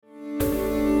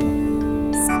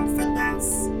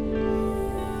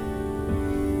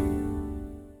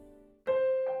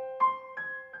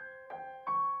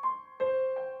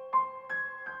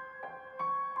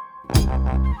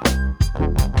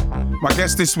My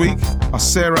guests this week are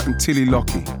Sarah and Tilly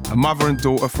Lockie, a mother and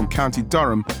daughter from County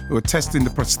Durham who are testing the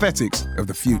prosthetics of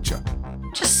the future.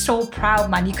 Just so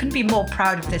proud, man. You couldn't be more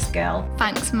proud of this girl.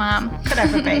 Thanks, Mum. Could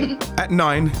ever be. At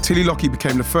 9, Tilly Lockie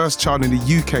became the first child in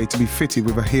the UK to be fitted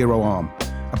with a hero arm,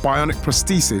 a bionic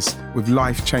prosthesis with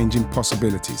life-changing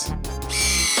possibilities.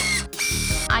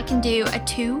 I can do a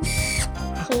 2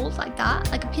 hold like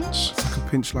that, like a pinch. It's like a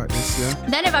pinch like this, yeah?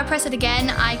 Then if I press it again,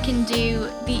 I can do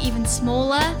the even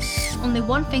smaller, only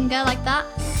 1 finger like that.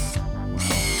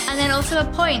 And then also a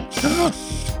point,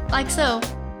 like so.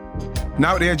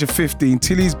 Now at the age of 15,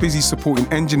 Tilly is busy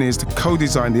supporting engineers to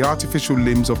co-design the artificial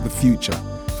limbs of the future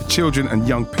for children and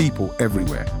young people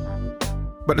everywhere.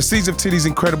 But the seeds of Tilly's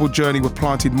incredible journey were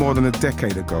planted more than a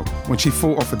decade ago when she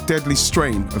fought off a deadly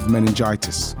strain of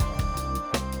meningitis.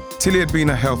 Tilly had been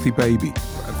a healthy baby,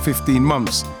 but at 15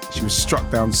 months, she was struck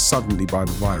down suddenly by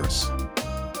the virus.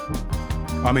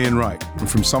 I'm Ian Wright, and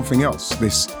from Something Else,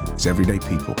 this is Everyday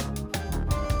People.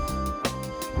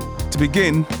 To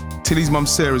begin, Tilly's mum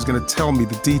Sarah is going to tell me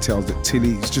the details that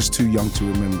Tilly is just too young to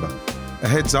remember. A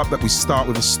heads up that we start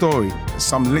with a story that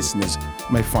some listeners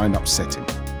may find upsetting.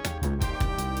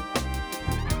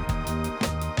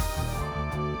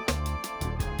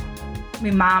 My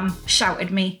mum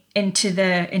shouted me into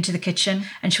the kitchen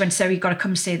and she went, "Sarah, you've got to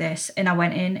come see this." And I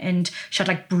went in and she had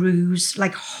like bruise,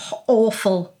 like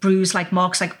awful bruise, like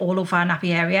marks like all over our nappy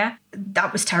area.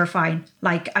 That was terrifying.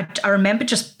 Like I remember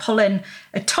just pulling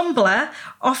a tumbler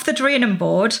off the draining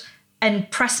board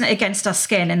and pressing it against her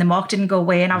skin and the mark didn't go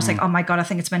away. And I was like, oh my God, I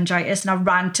think it's meningitis. And I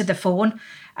ran to the phone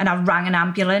and I rang an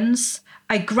ambulance.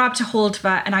 I grabbed a hold of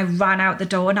her and I ran out the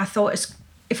door and I thought,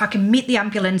 if I can meet the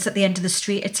ambulance at the end of the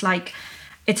street,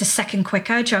 it's a second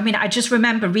quicker. Do you know what I mean? I just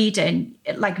remember reading,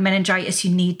 like meningitis,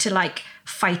 you need to like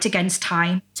fight against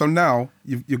time. So now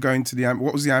you're going to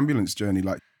what was the ambulance journey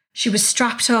like? She was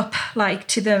strapped up like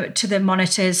to the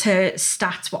monitors. Her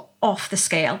stats were off the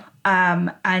scale.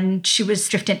 And she was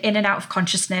drifting in and out of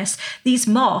consciousness. These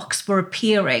marks were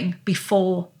appearing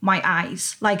before my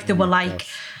eyes. Like they were like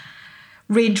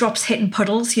raindrops hitting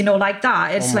puddles, you know, like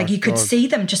that. It's like you could see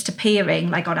them just appearing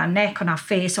like on our neck, on our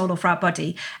face, all over our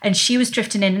body. And she was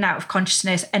drifting in and out of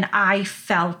consciousness and I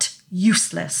felt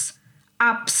useless.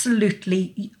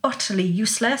 Absolutely, utterly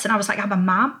useless. And I was like, I'm a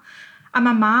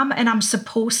mum and I'm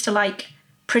supposed to like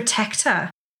protect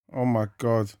her. Oh my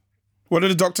God. What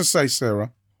did the doctor say,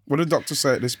 Sarah? What did the doctor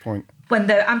say at this point? When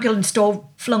the ambulance door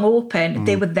flung open,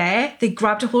 they were there. They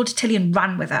grabbed a hold of Tilly and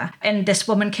ran with her. And this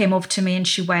woman came over to me and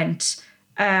she went,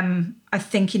 I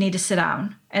think you need to sit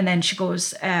down. And then she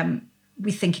goes,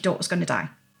 we think your daughter's going to die.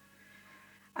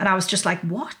 And I was just like,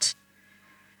 what?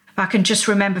 I can just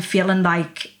remember feeling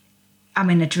like I'm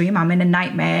in a dream, I'm in a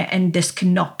nightmare, and this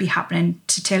cannot be happening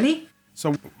to Tilly.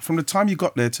 So from the time you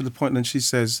got there to the point when she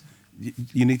says,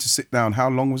 you need to sit down, how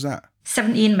long was that?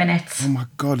 17 minutes. Oh my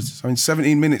God. So in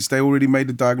 17 minutes, they already made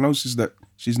the diagnosis that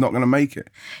she's not going to make it.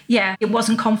 Yeah, it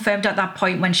wasn't confirmed at that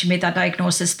point when she made that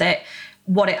diagnosis that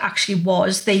what it actually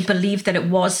was. They believed that it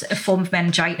was a form of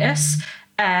meningitis,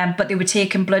 but they were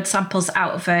taking blood samples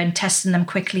out of her and testing them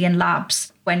quickly in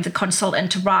labs. When the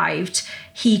consultant arrived,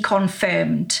 he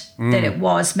confirmed that it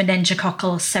was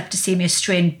meningococcal septicemia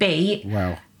strain B,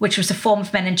 which was a form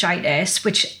of meningitis,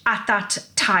 which at that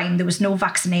time there was no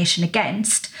vaccination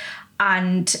against,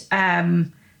 and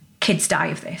kids die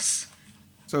of this.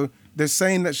 So they're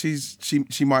saying that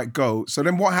she might go. So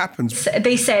then what happens?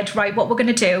 They said, right, what we're going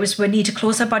to do is we need to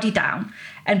close her body down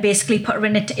and basically put her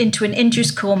into an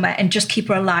induced coma and just keep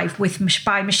her alive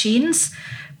by machines,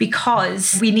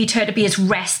 because we need her to be as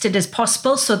rested as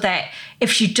possible so that if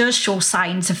she does show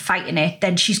signs of fighting it,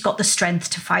 then she's got the strength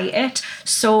to fight it.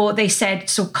 So they said,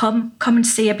 so come and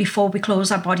see her before we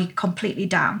close our body completely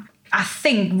down. I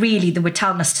think really they were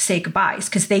telling us to say goodbyes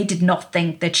because they did not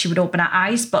think that she would open her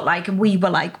eyes. But like we were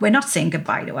like, we're not saying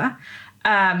goodbye to her.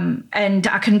 And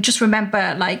I can just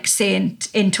remember like saying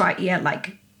into our ear,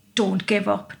 like, don't give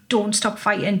up, don't stop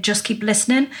fighting, just keep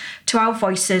listening to our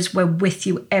voices. We're with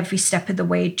you every step of the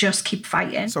way. Just keep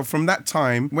fighting. So from that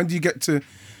time, when do you get to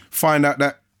find out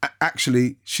that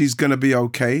actually she's going to be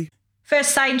okay?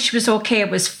 First sign she was okay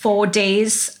was 4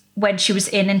 days when she was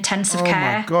in intensive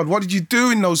care. Oh my God, what did you do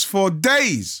in those 4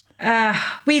 days?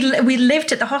 We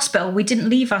lived at the hospital. We didn't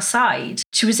leave our side.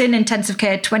 She was in intensive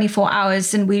care 24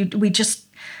 hours and we just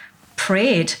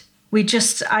prayed.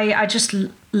 I just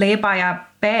lay by our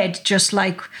bed, just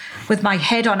like with my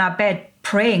head on our bed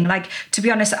praying. Like, to be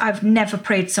honest, I've never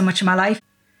prayed so much in my life.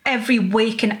 Every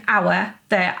waking hour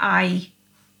that I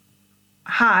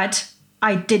had,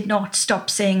 I did not stop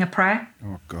saying a prayer.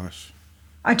 Oh gosh.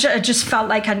 I just felt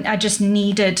like I just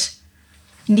needed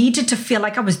needed to feel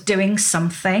like I was doing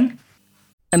something.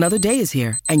 Another day is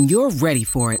here, and you're ready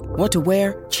for it. What to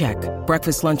wear? Check.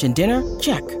 Breakfast, lunch, and dinner?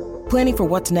 Check. Planning for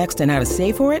what's next and how to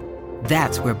save for it?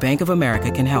 That's where Bank of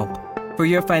America can help. For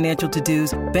your financial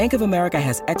to-dos, Bank of America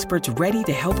has experts ready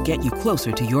to help get you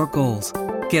closer to your goals.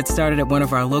 Get started at one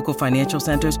of our local financial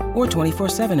centers or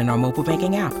 24/7 in our mobile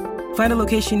banking app. Find a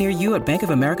location near you at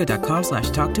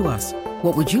bankofamerica.com/talktous.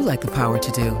 What would you like the power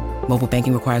to do? Mobile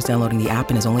banking requires downloading the app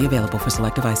and is only available for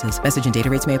select devices. Message and data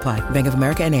rates may apply. Bank of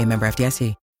America N.A., member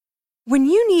FDIC. When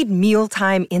you need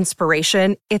mealtime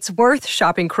inspiration, it's worth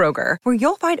shopping Kroger, where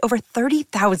you'll find over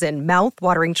 30,000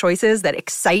 mouth-watering choices that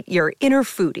excite your inner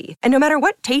foodie. And no matter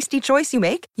what tasty choice you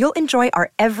make, you'll enjoy our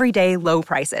everyday low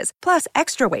prices, plus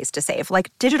extra ways to save,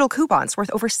 like digital coupons worth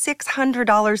over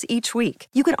 $600 each week.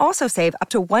 You can also save up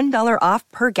to $1 off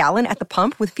per gallon at the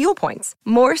pump with fuel points.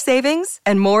 More savings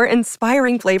and more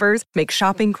inspiring flavors make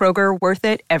shopping Kroger worth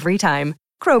it every time.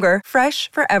 Kroger, fresh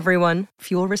for everyone.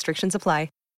 Fuel restrictions apply.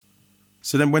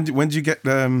 So then when did you get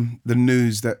the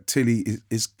news that Tilly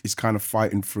is kind of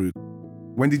fighting through?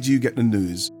 When did you get the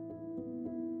news?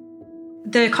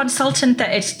 The consultant that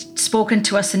had spoken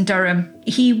to us in Durham,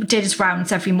 he did his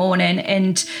rounds every morning,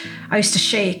 and I used to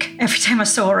shake every time I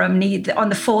saw him. On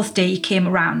the fourth day, he came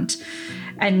around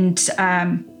and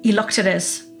he looked at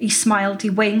us, he smiled,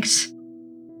 he winked,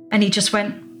 and he just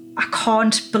went, "I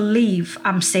can't believe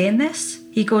I'm saying this."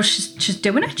 He goes, she's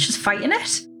doing it, she's fighting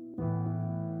it.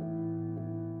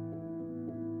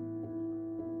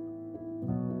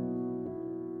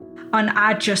 And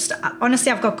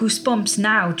honestly, I've got goosebumps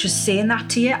now just saying that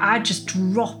to you. I just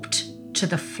dropped to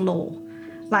the floor,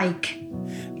 like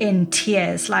in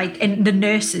tears, and the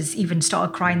nurses even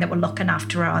started crying that were looking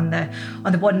after her on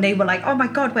the one. They were like, "Oh my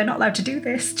God, we're not allowed to do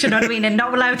this." Do you know what I mean? And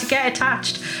not allowed to get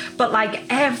attached. But like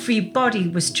everybody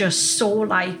was just so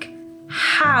like,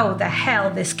 how the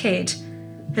hell this kid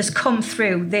has come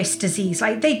through this disease.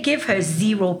 Like they give her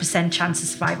 0% chance of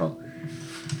survival.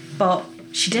 But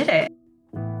she did it.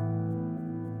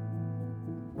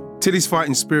 Tilly's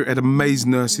fighting spirit had amazed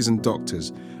nurses and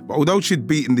doctors, but although she'd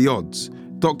beaten the odds,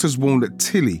 doctors warned that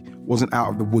Tilly wasn't out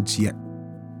of the woods yet.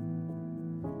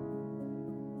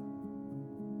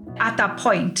 At that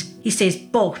point, he says,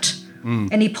 "But,"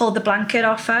 and he pulled the blanket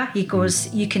off her. He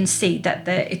goes, "You can see that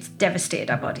it's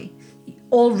devastated her body."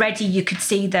 Already you could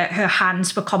see that her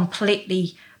hands were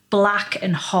completely black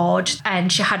and hard,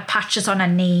 and she had patches on her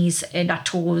knees and her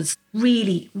toes,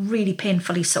 really, really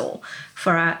painfully sore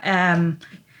for her.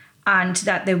 And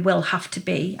that there will have to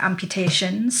be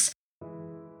amputations.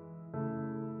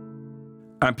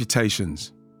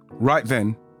 Amputations. Right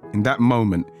then, in that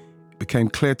moment, it became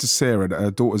clear to Sarah that her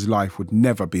daughter's life would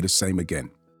never be the same again.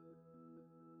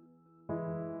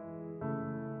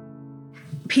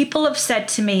 People have said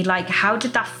to me, like, how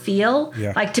did that feel?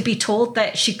 Yeah. Like to be told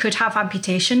that she could have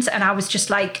amputations. And I was just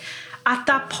like, at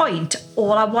that point,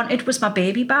 all I wanted was my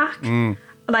baby back.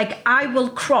 Like, I will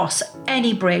cross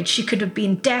any bridge. She could have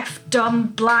been deaf,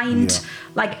 dumb, blind,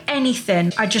 like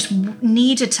anything. I just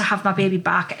needed to have my baby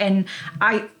back. And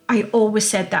I always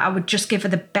said that I would just give her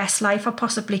the best life I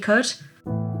possibly could.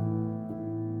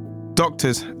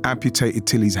 Doctors amputated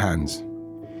Tilly's hands.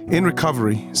 In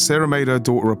recovery, Sarah made her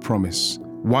daughter a promise.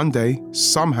 One day,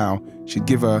 somehow, she'd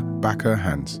give her back her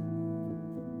hands.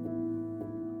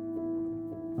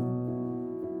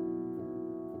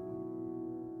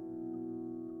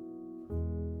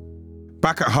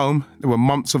 Back at home, there were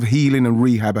months of healing and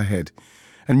rehab ahead,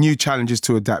 and new challenges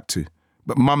to adapt to.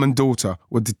 But mum and daughter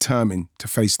were determined to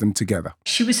face them together.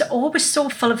 She was always so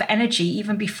full of energy,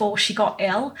 even before she got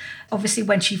ill. Obviously,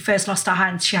 when she first lost her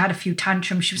hands, she had a few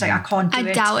tantrums. She was like, "I can't do it."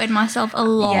 I doubted myself a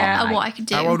lot of what I could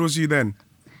do. How old was you then?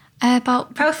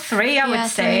 About 3, I would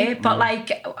say. 3. But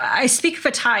like, I speak of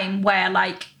a time where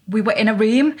like we were in a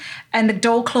room and the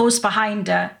door closed behind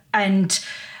her, and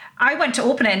I went to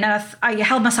open it, and I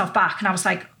held myself back, and I was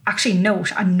like, actually, no,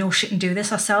 I know she can do this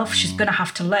herself. She's going to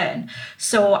have to learn.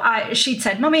 So she'd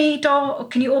said, "Mummy, door,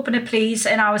 can you open it, please?"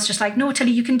 And I was just like, "No,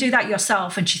 Tilly, you can do that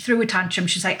yourself." And she threw a tantrum.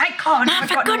 She's like, "I can't. I've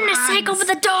For got no goodness sake, hands." open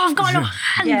the door. I've got no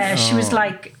hands. Yeah, she was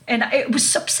like, and it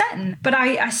was upsetting. But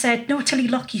I said, "No, Tilly,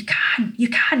 look, you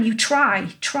try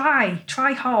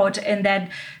hard." And then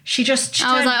she I was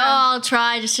turned like, around. I'll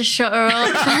try just to shut her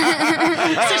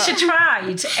up. So she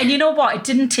tried. And you know what? It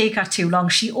didn't take her too long.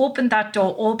 She opened that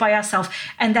door all by herself.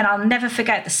 And then I'll never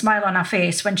forget the smile on her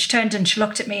face when she turned and she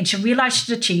looked at me and she realised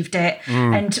she'd achieved it.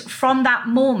 And from that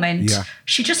moment,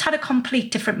 she just had a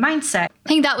complete different mindset. I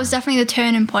think that was definitely the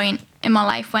turning point in my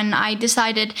life when I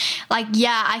decided, like,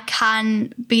 yeah, I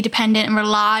can be dependent and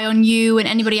rely on you and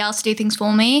anybody else to do things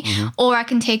for me, or I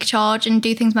can take charge and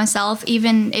do things myself,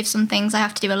 even if some things I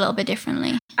have to do a little bit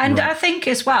differently. And I think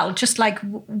as well, just like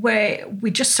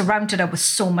we just surrounded her with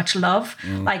so much love,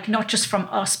 like not just from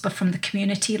us, but from the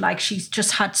community. Like she's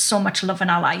just had so much love in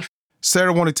our life.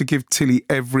 Sarah wanted to give Tilly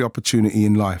every opportunity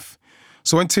in life.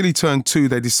 So when Tilly turned 2,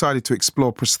 they decided to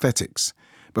explore prosthetics.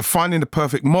 But finding the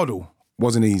perfect model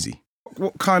wasn't easy.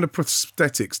 What kind of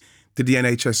prosthetics did the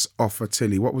NHS offer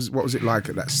Tilly? What was it like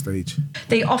at that stage?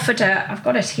 They offered her, I've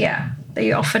got it here.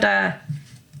 They offered her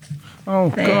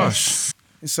gosh,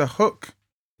 it's a hook.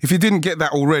 If you didn't get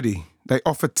that already, they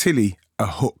offered Tilly a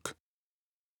hook.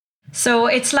 So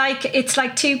it's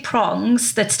like 2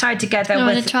 prongs that's tied together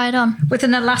Try it on. with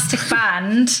an elastic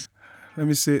band. Let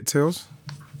me see it, Tills.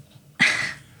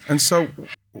 And so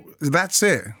that's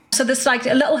it. So there's like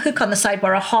a little hook on the side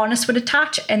where a harness would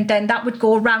attach, and then that would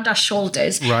go around our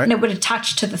shoulders, right, and it would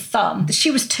attach to the thumb. She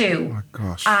was 2. Oh my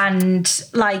gosh. And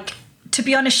like, to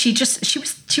be honest, she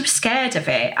was scared of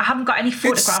it. I haven't got any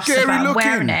photographs of her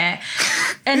wearing it.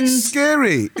 And it's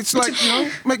scary. It's like,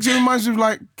 makes you remind you of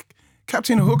like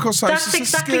Captain Hook or something. That's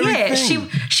exactly it.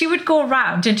 She would go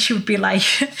around and she would be like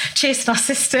chasing our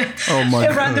sister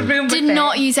around the room. Did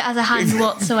not use it as a hand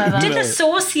whatsoever. Didn't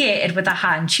associate it with a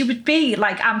hand. She would be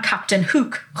like, I'm Captain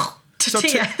Hook.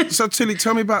 So Tilly,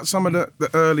 tell me about some of the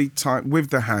early time with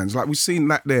the hands. Like we've seen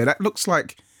that there. That looks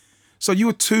like. So you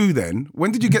were 2 then.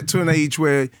 When did you get to an age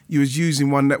where you was using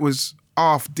one that was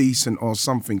half decent or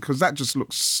something? Because that just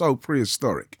looks so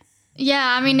prehistoric.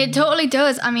 Yeah, I mean, it totally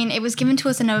does. I mean, it was given to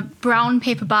us in a brown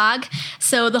paper bag.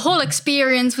 So the whole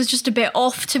experience was just a bit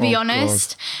off, to be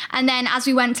honest. God. And then as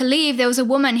we went to leave, there was a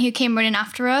woman who came running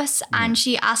after us and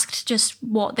she asked just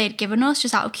what they'd given us,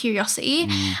 just out of curiosity.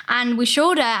 And we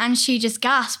showed her and she just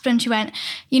gasped and she went,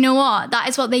 you know what? That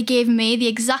is what they gave me, the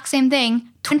exact same thing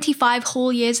 25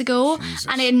 whole years ago. Jesus.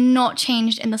 And it had not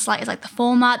changed in the slightest. Like the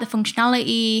format, the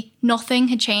functionality, nothing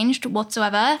had changed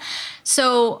whatsoever.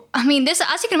 So, I mean, this,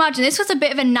 as you can imagine, this was a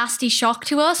bit of a nasty shock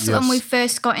to us when we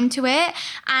first got into it.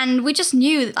 And we just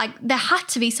knew, like, there had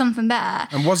to be something better.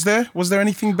 And was there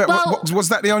anything better? Well, was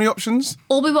that the only options?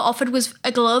 All we were offered was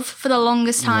a glove for the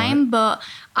longest time, but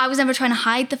I was never trying to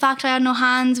hide the fact I had no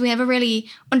hands. We never really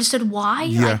understood why.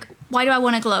 Yeah. Like, why do I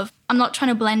want a glove? I'm not trying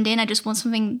to blend in. I just want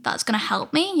something that's going to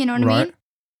help me. You know what I mean?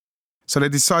 So they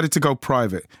decided to go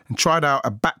private and tried out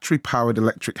a battery-powered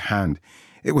electric hand.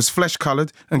 It was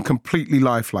flesh-coloured and completely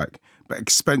lifelike, but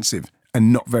expensive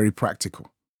and not very practical.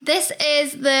 This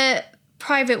is the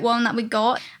private one that we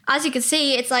got. As you can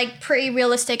see, it's like pretty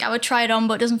realistic. I would try it on,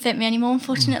 but it doesn't fit me anymore,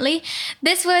 unfortunately.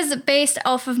 This was based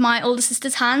off of my older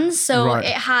sister's hands. So it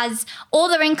has all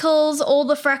the wrinkles, all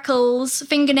the freckles,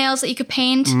 fingernails that you could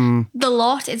paint, the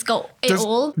lot. It's got it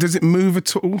all. Does it move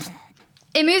at all?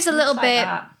 It moves a little bit.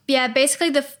 Yeah,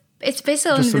 basically it's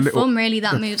basically only the thumb really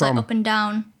that moves like up and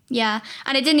down. Yeah,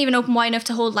 and it didn't even open wide enough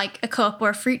to hold like a cup or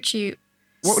a fruit chute.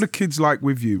 What were the kids like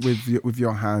with you, with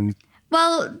your hand?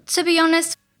 Well, to be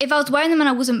honest, if I was wearing them and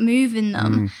I wasn't moving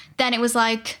them, then it was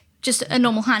like just a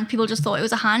normal hand. People just thought it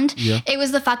was a hand. Yeah. It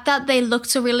was the fact that they looked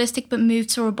so realistic but moved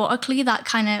so robotically that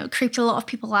kind of creeped a lot of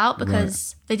people out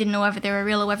because they didn't know whether they were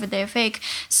real or whether they were fake.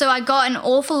 So I got an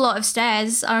awful lot of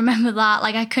stares. I remember that.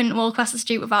 Like I couldn't walk across the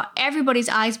street without everybody's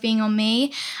eyes being on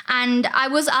me. And I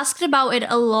was asked about it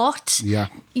a lot. Yeah.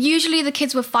 Usually the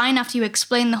kids were fine after you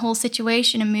explained the whole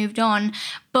situation and moved on.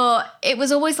 But it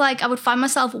was always like I would find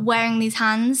myself wearing these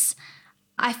hands.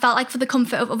 I felt like for the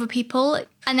comfort of other people.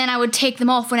 And then I would take them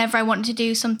off whenever I wanted to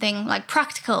do something like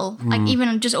practical. Like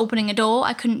even just opening a door,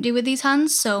 I couldn't do with these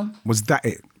hands. So was that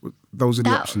it? Those are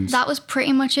the options? That was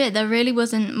pretty much it. There really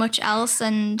wasn't much else.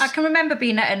 And I can remember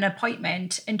being at an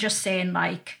appointment and just saying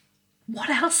like, what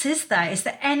else is there? Is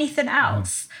there anything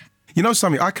else? You know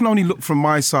something? I can only look from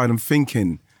my side and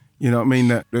thinking, you know what I mean,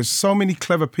 that there's so many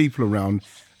clever people around.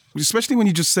 Especially when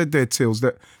you just said there,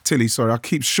 Tilly, sorry, I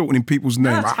keep shortening people's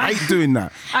names. I hate doing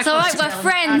that. It's all right, we're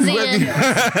friends, Ian.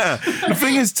 The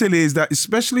thing is, Tilly, is that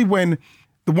especially when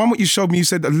the one what you showed me, you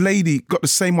said a lady got the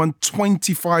same one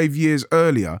 25 years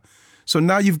earlier. So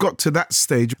now you've got to that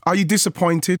stage. Are you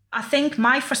disappointed? I think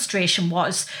my frustration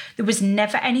was there was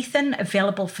never anything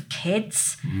available for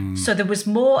kids. So there was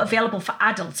more available for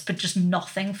adults, but just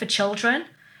nothing for children.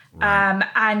 Right.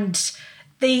 And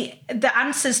the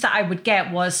answers that I would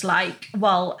get was like,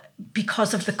 well,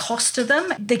 because of the cost of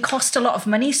them, they cost a lot of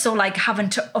money. So like having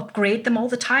to upgrade them all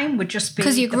the time would just be...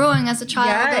 Because you're growing as a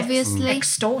child, obviously.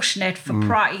 Extortionate for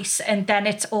price. And then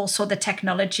it's also the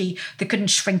technology. They couldn't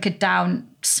shrink it down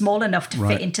small enough to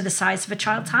fit into the size of a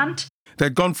child's hand.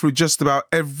 They'd gone through just about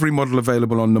every model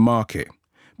available on the market,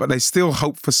 but they still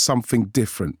hoped for something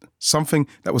different, something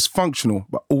that was functional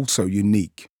but also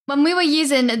unique. When we were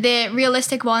using the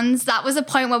realistic ones, that was a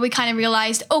point where we kind of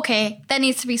realised, okay, there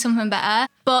needs to be something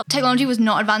better. But technology was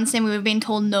not advancing. We were being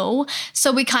told no.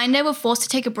 So we kind of were forced to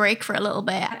take a break for a little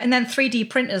bit. And then 3D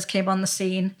printers came on the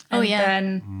scene. Oh, yeah.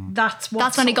 Then that's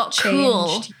when it got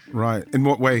cool. Right. In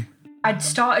what way? I'd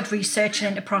started researching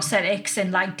into prosthetics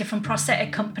and like different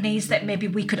prosthetic companies that maybe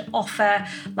we could offer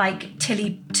like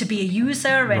Tilly to be a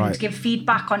user and give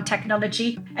feedback on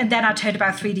technology. And then I'd heard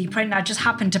about 3D printing. I just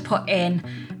happened to put in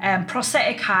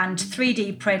prosthetic hand,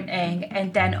 3D printing,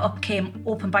 and then up came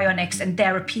Open Bionics and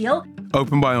their appeal.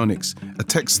 Open Bionics, a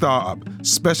tech startup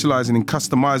specialising in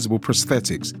customisable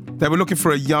prosthetics. They were looking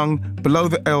for a young,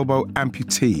 below-the-elbow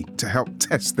amputee to help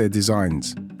test their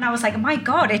designs. And I was like, oh my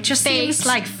God, it just seems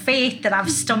like fate that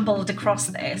I've stumbled across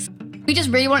this. We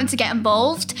just really wanted to get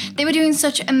involved. They were doing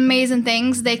such amazing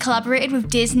things. They collaborated with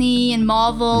Disney and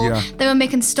Marvel. Yeah. They were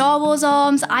making Star Wars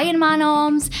arms, Iron Man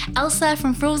arms, Elsa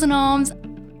from Frozen arms.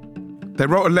 They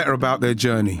wrote a letter about their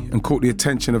journey and caught the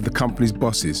attention of the company's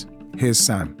bosses. Here's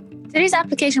Sam. Tilly's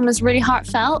application was really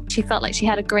heartfelt. She felt like she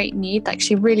had a great need, like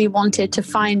she really wanted to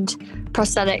find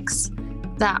prosthetics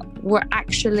that were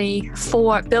actually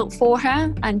built for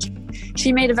her. And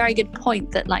she made a very good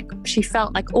point that like she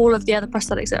felt like all of the other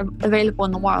prosthetics that are available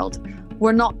in the world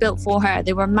were not built for her.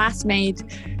 They were mass made.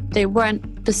 They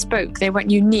weren't bespoke. They weren't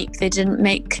unique. They didn't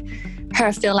make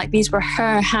her feel like these were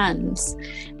her hands.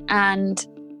 And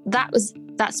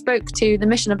that spoke to the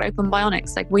mission of Open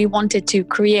Bionics. Like we wanted to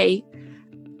create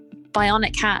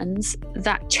bionic hands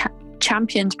that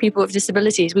championed people with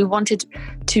disabilities. We wanted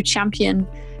to champion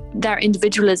their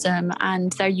individualism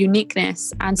and their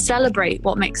uniqueness and celebrate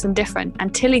what makes them different.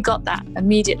 And Tilly got that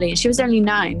immediately. She was only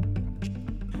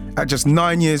 9. At just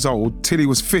 9 years old, Tilly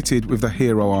was fitted with the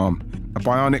Hero arm, a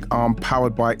bionic arm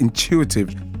powered by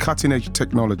intuitive, cutting-edge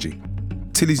technology.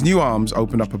 Tilly's new arms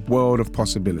opened up a world of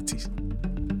possibilities.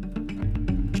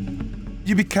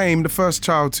 You became the first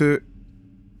child to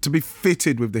be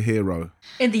fitted with the Hero.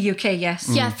 In the UK, yes.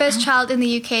 Yeah, first child in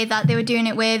the UK that they were doing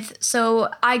it with. So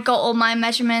I got all my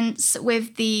measurements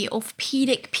with the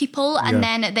orthopedic people and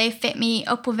then they fit me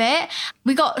up with it.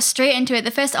 We got straight into it.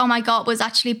 The first arm I got was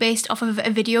actually based off of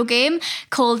a video game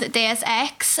called Deus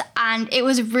Ex, and it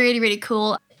was really, really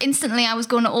cool. Instantly, I was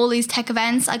going to all these tech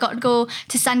events. I got to go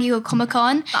to San Diego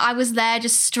Comic-Con. I was there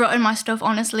just strutting my stuff,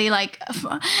 honestly, like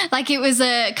it was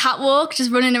a catwalk,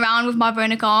 just running around with my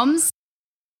bionic arms.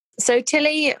 So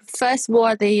Tilly first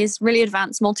wore these really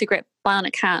advanced multi-grip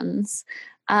bionic hands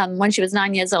when she was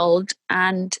 9 years old.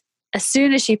 And as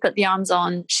soon as she put the arms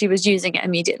on, she was using it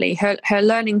immediately. Her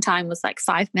learning time was like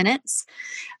 5 minutes.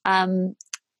 And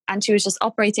she was just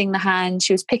operating the hand.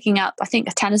 She was picking up, I think,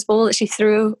 a tennis ball that she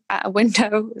threw at a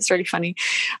window. It's really funny.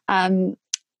 And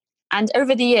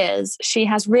over the years, she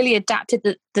has really adapted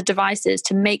the devices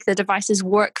to make the devices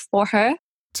work for her.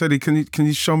 Teddy, can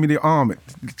you show me the arm?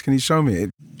 Can you show me it?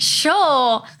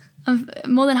 Sure. I'm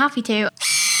more than happy to.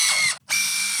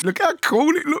 Look how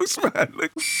cool it looks, man.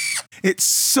 Look. It's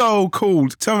so cool.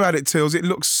 Tell me about it, Tills. It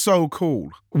looks so cool.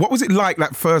 What was it like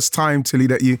that first time, Tilly,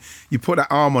 that you put that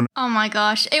arm on? Oh my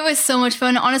gosh, it was so much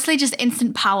fun. Honestly, just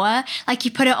instant power. Like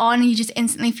you put it on and you just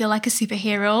instantly feel like a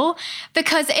superhero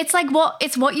because it's like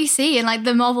what you see in like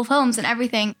the Marvel films and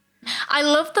everything. I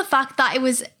love the fact that it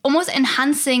was almost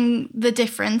enhancing the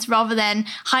difference rather than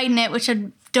hiding it, which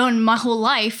I'd done my whole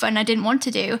life and I didn't want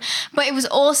to do. But it was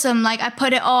awesome. Like I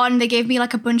put it on, they gave me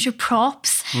like a bunch of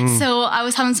props. So I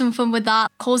was having some fun with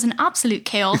that, causing absolute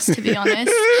chaos, to be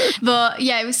honest. But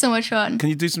yeah, it was so much fun. Can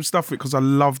you do some stuff with it? Because I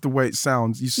love the way it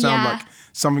sounds. You sound like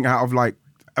something out of like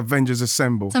Avengers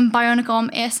Assemble. Some bionic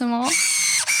arm ASMR.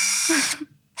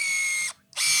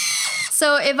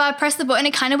 So if I press the button,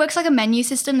 it kind of works like a menu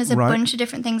system. There's a bunch of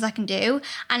different things I can do.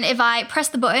 And if I press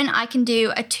the button, I can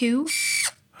do a 2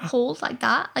 hold like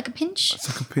that, like a pinch. It's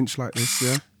like a pinch like this,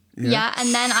 yeah? Yeah,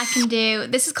 and then I can do,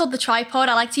 this is called the tripod.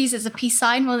 I like to use it as a peace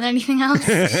sign more than anything else.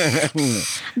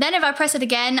 Then if I press it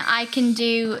again, I can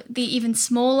do the even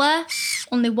smaller,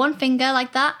 only 1 finger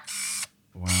like that.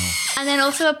 Wow. And then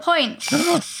also a point,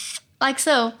 like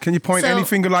so. Can you point any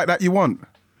finger like that you want?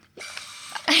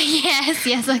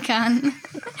 Yes, I can.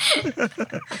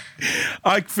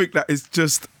 I think that is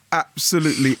just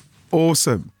absolutely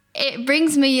awesome. It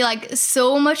brings me like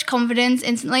so much confidence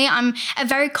instantly. I'm a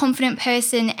very confident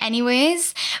person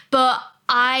anyways, but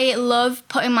I love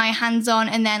putting my hands on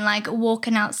and then like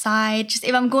walking outside. Just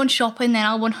if I'm going shopping, then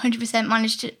I'll 100%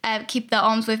 manage to keep the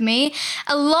arms with me.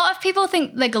 A lot of people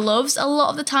think they're gloves a lot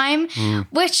of the time,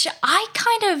 which I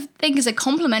kind of think is a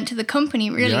compliment to the company,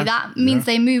 really. Yeah, that means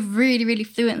they move really, really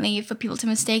fluently for people to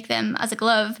mistake them as a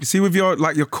glove. You see, with your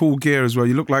cool gear as well,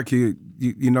 you look like you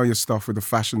know your stuff with the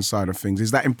fashion side of things.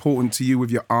 Is that important to you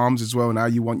with your arms as well, and how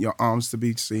you want your arms to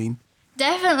be seen?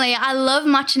 Definitely. I love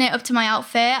matching it up to my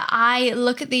outfit. I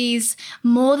look at these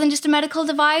more than just a medical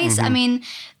device. I mean,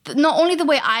 not only the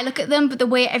way I look at them, but the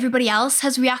way everybody else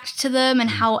has reacted to them and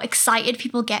how excited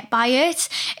people get by it.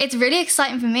 It's really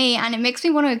exciting for me, and it makes me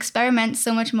want to experiment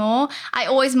so much more. I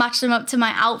always match them up to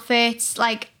my outfits.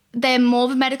 Like, they're more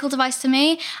of a medical device to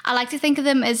me. I like to think of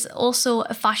them as also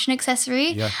a fashion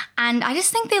accessory. Yeah. And I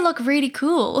just think they look really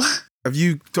cool. Have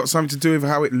you got something to do with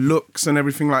how it looks and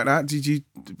everything like that? Did you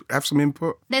have some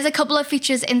input? There's a couple of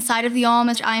features inside of the arm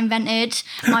which I invented.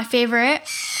 My favourite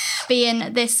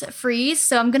being this freeze.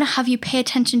 So I'm going to have you pay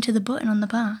attention to the button on the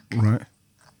back. Right.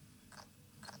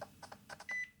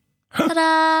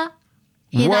 Ta-da!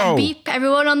 Hear that beep,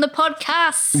 everyone on the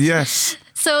podcast? Yes.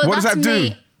 So what does that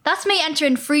do? That's me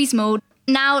entering freeze mode.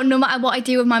 Now, no matter what I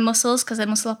do with my muscles, because I'm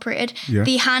muscle operated,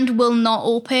 the hand will not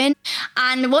open.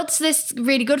 And what's this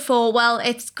really good for? Well,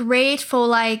 it's great for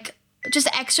like just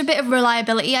an extra bit of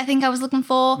reliability, I think I was looking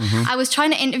for. I was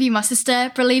trying to interview my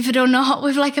sister, believe it or not,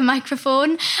 with like a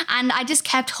microphone. And I just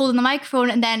kept holding the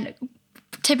microphone and then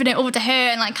tipping it over to her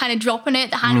and like kind of dropping it.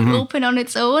 The hand would open on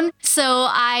its own. So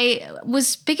I was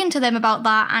speaking to them about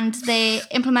that, and they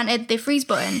implemented the freeze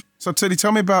button. So Tilly,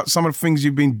 tell me about some of the things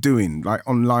you've been doing, like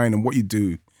online, and what you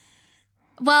do.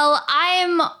 Well,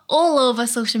 I'm all over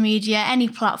social media, any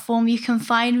platform you can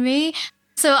find me.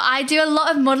 So I do a lot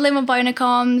of modelling with Bionic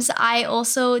arms. I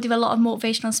also do a lot of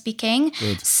motivational speaking.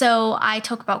 Good. So I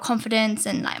talk about confidence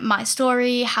and like my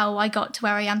story, how I got to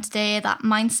where I am today, that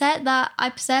mindset that I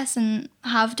possess and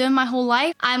have done my whole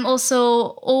life. I'm also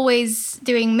always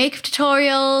doing makeup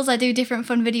tutorials. I do different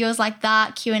fun videos like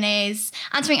that, Q&As,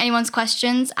 answering anyone's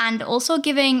questions, and also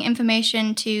giving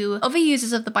information to other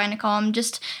users of the Bionic arm,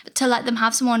 just to let them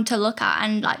have someone to look at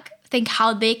and like think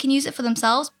how they can use it for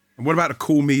themselves. What about the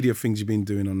cool media things you've been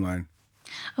doing online?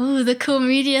 Oh, the cool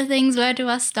media things, where do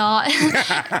I start?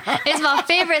 It's my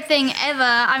favourite thing ever.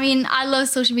 I mean, I love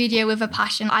social media with a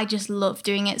passion. I just love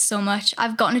doing it so much.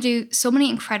 I've gotten to do so many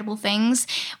incredible things.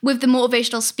 With the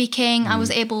motivational speaking, I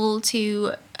was able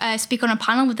to speak on a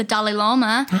panel with the Dalai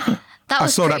Lama. That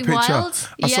was pretty wild.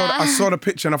 I saw the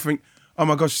picture and I think, oh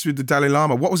my gosh, it's with the Dalai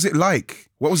Lama. What was it like?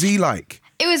 What was he like?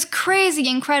 It was crazy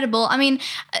incredible. I mean,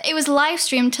 it was live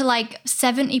streamed to like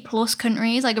 70 plus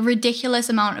countries. Like a ridiculous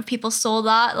amount of people saw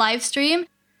that live stream.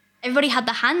 Everybody had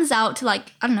their hands out to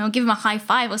like, I don't know, give him a high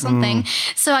five or something.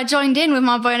 So I joined in with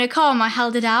my Bionic arm. I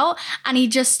held it out, and he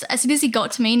just, as soon as he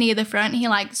got to me near the front, he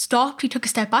like stopped. He took a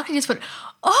step back. He just went,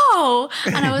 oh,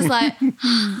 and I was like,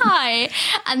 hi.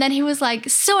 And then he was like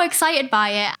so excited by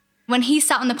it. When he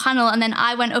sat on the panel and then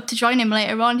I went up to join him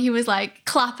later on, he was like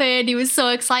clapping. He was so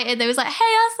excited. They was like, hey,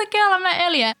 that's the girl I met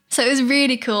earlier. So it was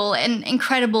really cool, an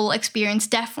incredible experience.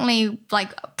 Definitely like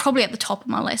probably at the top of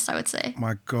my list, I would say.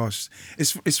 My gosh.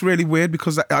 It's really weird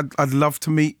because I'd love to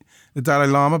meet the Dalai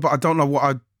Lama, but I don't know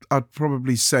what I'd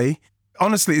probably say.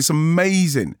 Honestly, it's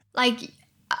amazing. Like,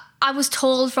 I was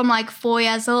told from like 4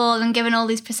 years old and given all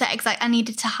these prosthetics like I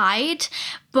needed to hide,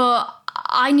 but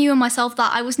I knew in myself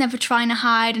that I was never trying to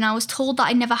hide, and I was told that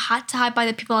I never had to hide by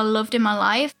the people I loved in my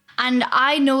life. And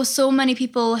I know so many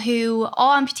people who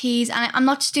are amputees, and I'm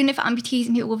not just doing it for amputees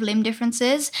and people with limb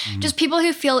differences, just people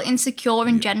who feel insecure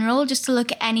in general, just to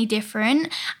look any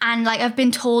different. And like, I've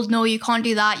been told, no, you can't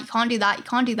do that, you can't do that, you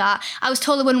can't do that. I was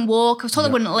told I wouldn't walk, I was told I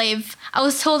wouldn't live, I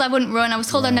was told I wouldn't run, I was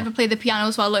told I'd never play the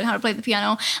piano, so I learned how to play the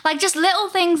piano. Like just little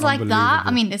things like that.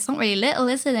 I mean, it's not really little,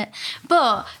 isn't it?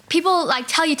 But people like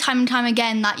tell you time and time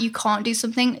again that you can't do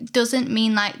something doesn't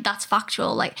mean like that's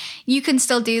factual. Like you can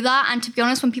still do that. And to be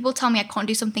honest, when people tell me I can't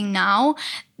do something now,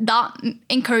 that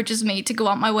encourages me to go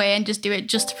out my way and just do it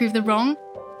just to prove them wrong.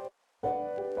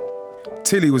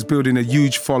 Tilly was building a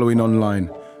huge following online.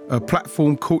 Her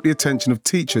platform caught the attention of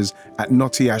teachers at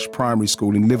Knotty Ash Primary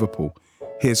School in Liverpool.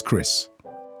 Here's Chris.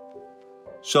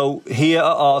 So here at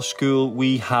our school,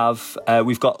 we've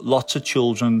got lots of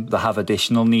children that have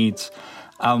additional needs.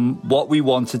 What we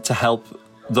wanted to help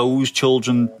those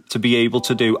children to be able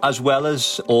to do, as well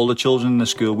as all the children in the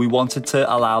school, we wanted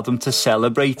to allow them to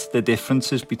celebrate the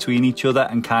differences between each other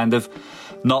and kind of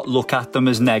not look at them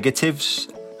as negatives.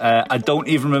 I don't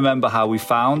even remember how we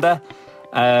found her.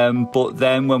 But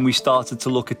then when we started to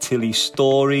look at Tilly's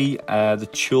story, the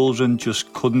children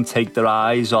just couldn't take their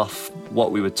eyes off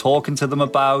what we were talking to them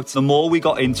about. The more we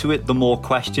got into it, the more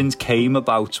questions came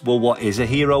about, well, what is a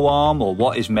hero arm, or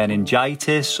what is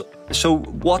meningitis? So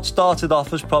what started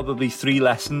off as probably 3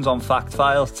 lessons on fact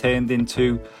files turned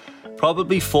into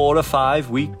probably 4 or 5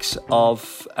 weeks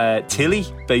of Tilly,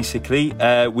 basically.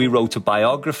 We wrote a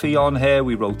biography on her,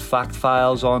 we wrote fact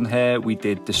files on her, we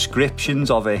did descriptions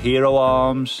of her hero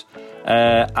arms,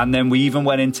 and then we even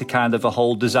went into kind of a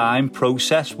whole design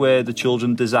process where the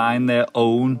children designed their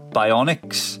own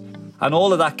bionics. And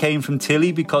all of that came from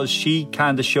Tilly because she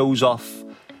kind of shows off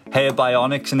her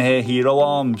bionics and her hero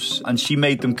arms, and she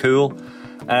made them cool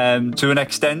to an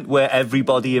extent where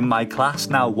everybody in my class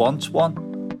now wants one.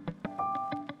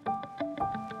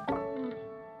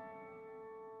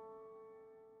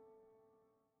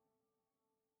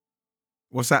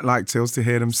 What's that like, Tills, to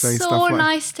hear them say stuff like that? So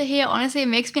nice to hear. Honestly, it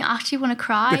makes me actually want to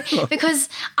cry because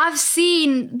I've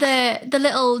seen the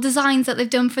little designs that they've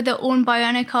done for their own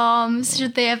bionic arms,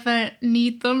 should they ever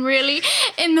need them, really,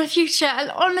 in the future. And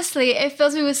honestly, it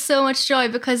fills me with so much joy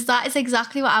because that is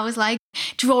exactly what I was like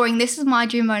drawing. This is my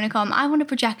dream bionic arm. I want a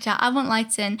projector. I want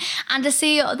lights in. And to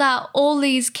see that all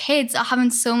these kids are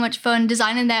having so much fun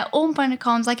designing their own bionic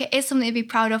arms, like, it is something to be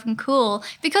proud of and cool,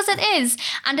 because it is.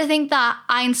 And I think that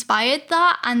I inspired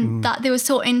that and that they were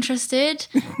so interested.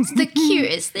 It's the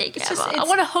cutest thing ever. I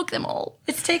want to hug them all.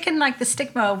 It's taken like the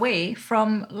stigma away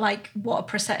from like what a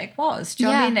prosthetic was. Do you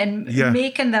know what I mean? And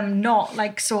making them not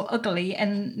like so ugly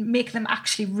and make them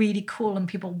actually really cool and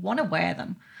people want to wear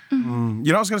them. You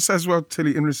know, I was going to say as well,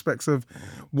 Tilly, in respects of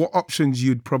what options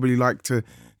you'd probably like to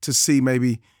see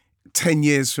maybe 10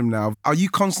 years from now. Are you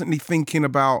constantly thinking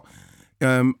about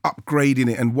upgrading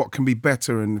it and what can be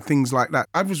better and things like that?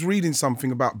 I was reading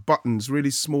something about buttons, really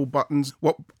small buttons,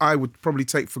 what I would probably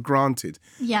take for granted.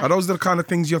 Yeah. Are those the kind of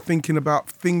things you're thinking about,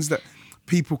 things that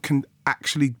people can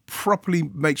actually properly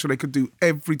make sure they could do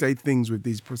everyday things with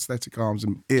these prosthetic arms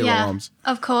and hero arms?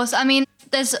 Of course. I mean,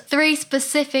 there's 3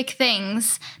 specific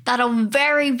things that are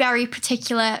very, very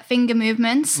particular finger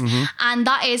movements. And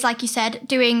that is, like you said,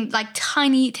 doing like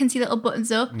tiny, teensy little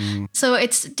buttons up. So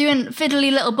it's doing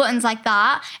fiddly little buttons like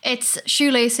that. It's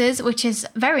shoelaces, which is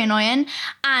very annoying.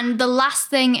 And the last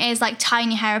thing is like tying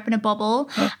your hair up in a bobble.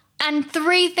 And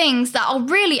 3 things that are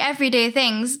really everyday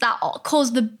things that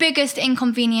cause the biggest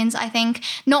inconvenience, I think,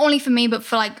 not only for me, but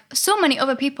for like so many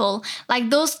other people. Like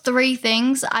those 3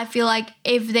 things, I feel like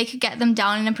if they could get them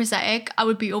down in a prosthetic, I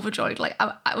would be overjoyed. Like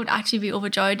I would actually be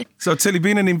overjoyed. So Tilly,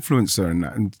 being an influencer and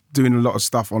that, and doing a lot of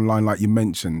stuff online like you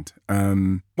mentioned,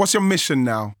 what's your mission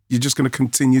now? You're just going to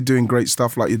continue doing great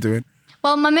stuff like you're doing?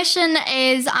 Well, my mission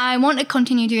is I want to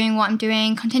continue doing what I'm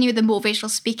doing, continue with the motivational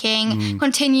speaking,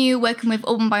 continue working with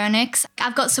Open Bionics.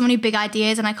 I've got so many big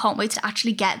ideas and I can't wait to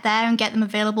actually get there and get them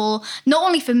available, not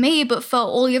only for me, but for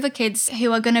all the other kids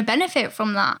who are going to benefit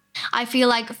from that. I feel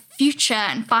like future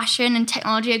and fashion and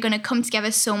technology are going to come together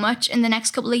so much in the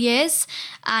next couple of years.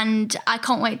 And I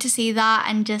can't wait to see that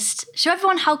and just show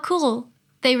everyone how cool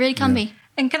they really can be.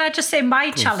 And can I just say my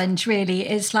challenge really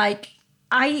is like,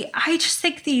 I just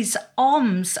think these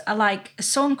arms are like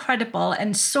so incredible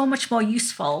and so much more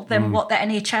useful than what the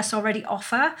NHS already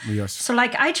offer. Yes. So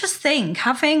like, I just think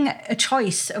having a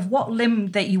choice of what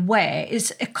limb that you wear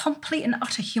is a complete and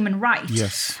utter human right.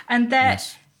 Yes. And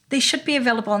that they should be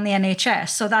available on the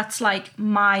NHS. So that's like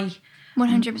my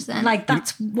 100%. Like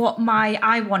that's what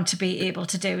I want to be able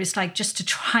to do, is like just to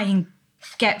try and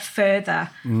get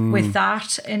further with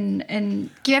that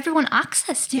and give everyone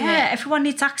access to it. Yeah, everyone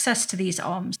needs access to these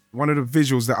arms. One of the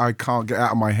visuals that I can't get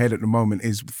out of my head at the moment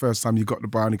is the first time you got the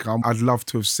bionic arm. I'd love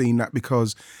to have seen that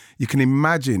because you can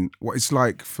imagine what it's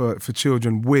like for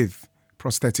children with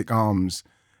prosthetic arms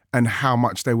and how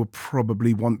much they would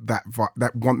probably want that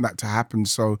to happen.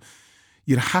 So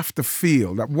you'd have to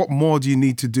feel that what more do you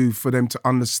need to do for them to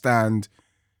understand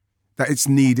that it's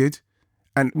needed?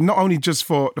 And not only just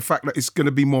for the fact that it's going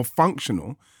to be more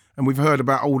functional, and we've heard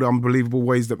about all the unbelievable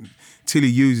ways that Tilly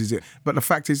uses it, but the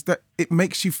fact is that it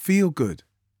makes you feel good.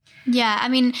 Yeah, I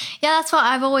mean, that's what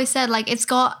I've always said. Like, it's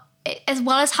got, as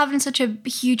well as having such a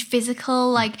huge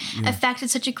physical effect,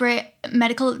 it's such a great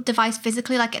medical device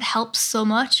physically, like it helps so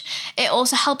much. It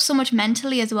also helps so much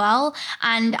mentally as well.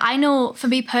 And I know for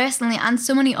me personally and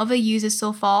so many other users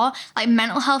so far, like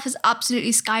mental health has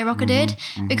absolutely skyrocketed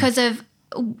because of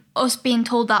us being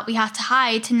told that we had to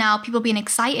hide to now people being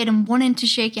excited and wanting to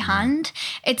shake your hand.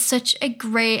 It's such a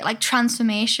great like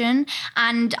transformation,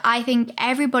 and I think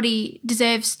everybody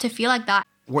deserves to feel like that.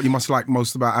 what you must like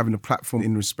most about having a platform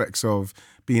in respects of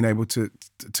being able to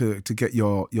get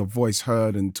your voice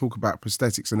heard and talk about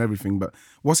prosthetics and everything. But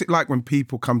what's it like when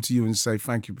people come to you and say,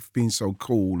 thank you for being so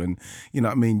cool? And, you know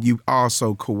what I mean? You are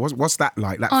so cool. What's that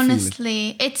like, that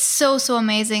Honestly, feeling? it's so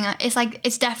amazing.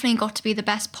 It's definitely got to be the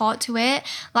best part to it.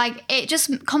 Like, it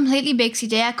just completely makes your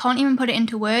day. I can't even put it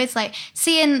into words. Like,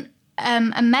 seeing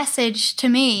a message to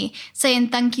me saying,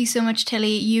 thank you so much,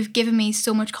 Tilly, you've given me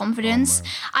so much confidence.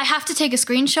 I have to take a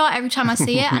screenshot every time I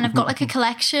see it, and I've got like a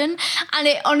collection, and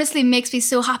it honestly makes me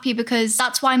so happy because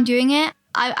that's why I'm doing it.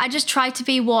 I just try to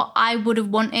be what I would have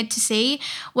wanted to see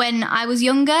when I was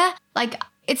younger. Like,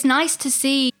 it's nice to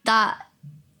see that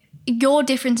your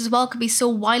difference as well could be so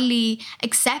widely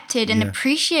accepted and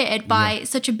appreciated by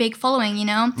such a big following, you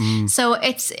know? So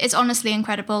it's honestly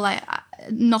incredible. Like,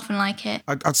 nothing like it.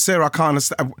 Sarah, I can't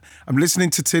understand. I'm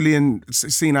listening to Tilly and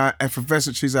seeing how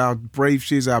effervescent she is, how brave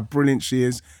she is, how brilliant she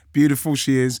is, beautiful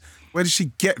she is. Where does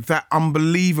she get that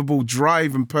unbelievable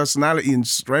drive and personality and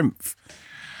strength?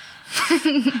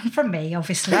 From me,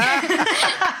 obviously.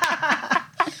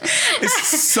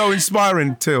 It's so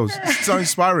inspiring, Tills. It's so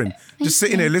inspiring. Just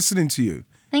sitting there listening to you.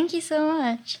 Thank you so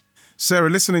much. Sarah,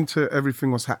 listening to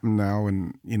everything what's happened now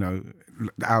and, you know,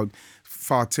 how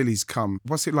far Tilly's come,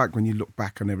 what's it like when you look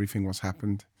back on everything what's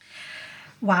happened?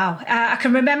 Wow. I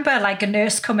can remember like a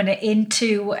nurse coming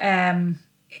into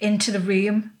the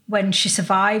room when she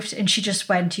survived, and she just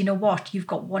went, you know what, you've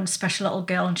got one special little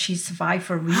girl and she's survived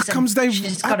for a reason. How comes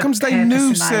they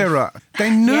knew, Sarah? They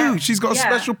knew she's got a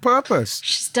special purpose.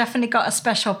 She's definitely got a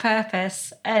special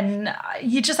purpose. And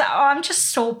I'm just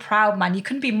so proud, man. You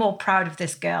couldn't be more proud of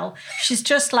this girl. She's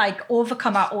just like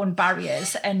overcome her own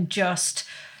barriers and just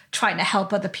trying to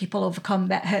help other people overcome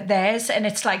theirs. And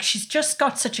it's like she's just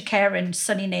got such a caring,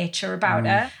 sunny nature about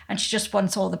her, and she just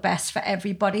wants all the best for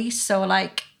everybody. So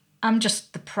like, I'm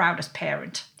just the proudest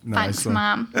parent. Thanks,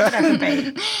 Mum. Could ever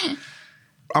be.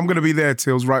 I'm going to be there,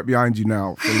 Tills, right behind you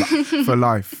now for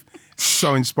life.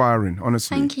 So inspiring,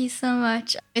 honestly. Thank you so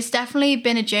much. It's definitely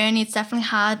been a journey. It's definitely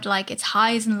had like its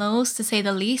highs and lows, to say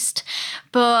the least.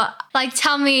 But like,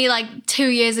 tell me like 2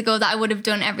 years ago that I would have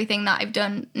done everything that I've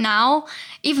done now.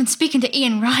 Even speaking to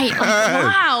Ian Wright, like,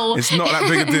 wow. It's not that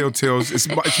big a deal, Tills. It's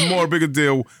more a bigger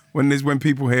deal when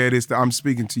people hear this that I'm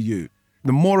speaking to you.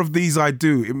 The more of these I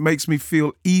do, it makes me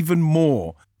feel even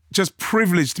more just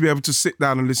privileged to be able to sit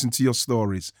down and listen to your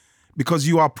stories, because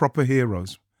you are proper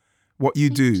heroes. What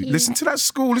you do. Thank you. Listen to that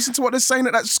school. Listen to what they're saying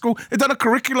at that school. They've done a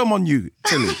curriculum on you,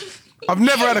 Tilly. I've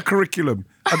never had a curriculum.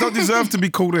 I don't deserve to be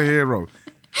called a hero.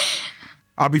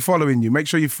 I'll be following you. Make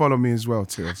sure you follow me as well,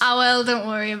 Tills. I will, don't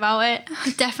worry about it. I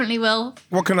definitely will.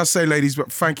 What can I say, ladies?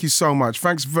 But thank you so much.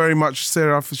 Thanks very much,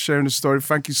 Sarah, for sharing the story.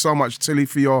 Thank you so much, Tilly,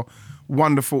 for your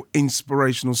wonderful,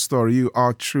 inspirational story. You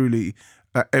are truly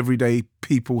an everyday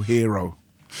people hero.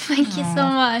 Thank you so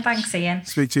much. Thanks, Ian.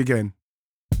 Speak to you again.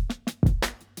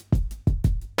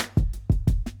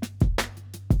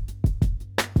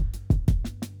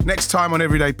 Next time on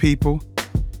Everyday People,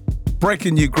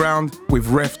 breaking new ground with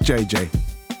Ref JJ.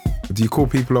 Do you call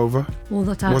people over? All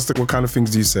the time. What kind of things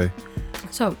do you say?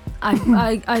 So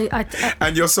I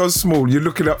And you're so small. You're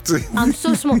looking up to. I'm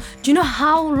so small. Do you know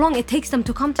how long it takes them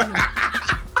to come to me?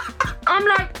 I'm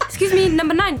like, excuse me,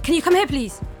 number 9, can you come here,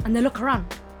 please? And they look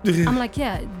around. I'm like,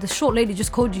 yeah, the short lady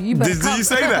just called you. You better come. Did you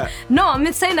say that? No,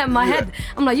 I'm saying that in my head.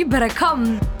 I'm like, you better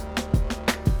come.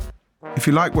 If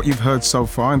you like what you've heard so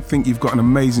far and think you've got an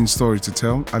amazing story to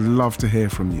tell, I'd love to hear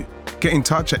from you. Get in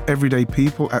touch at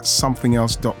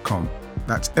everydaypeople@somethingelse.com.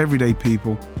 That's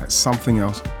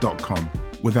everydaypeople@somethingelse.com,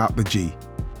 without the G.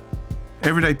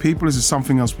 Everyday People is a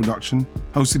Something Else production,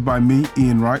 hosted by me,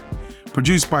 Ian Wright,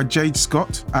 produced by Jade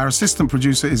Scott. Our assistant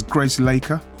producer is Grace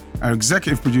Laker. Our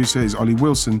executive producer is Ollie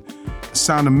Wilson.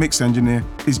 Sound and mix engineer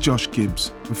is Josh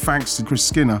Gibbs, with thanks to Chris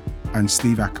Skinner and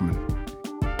Steve Ackerman.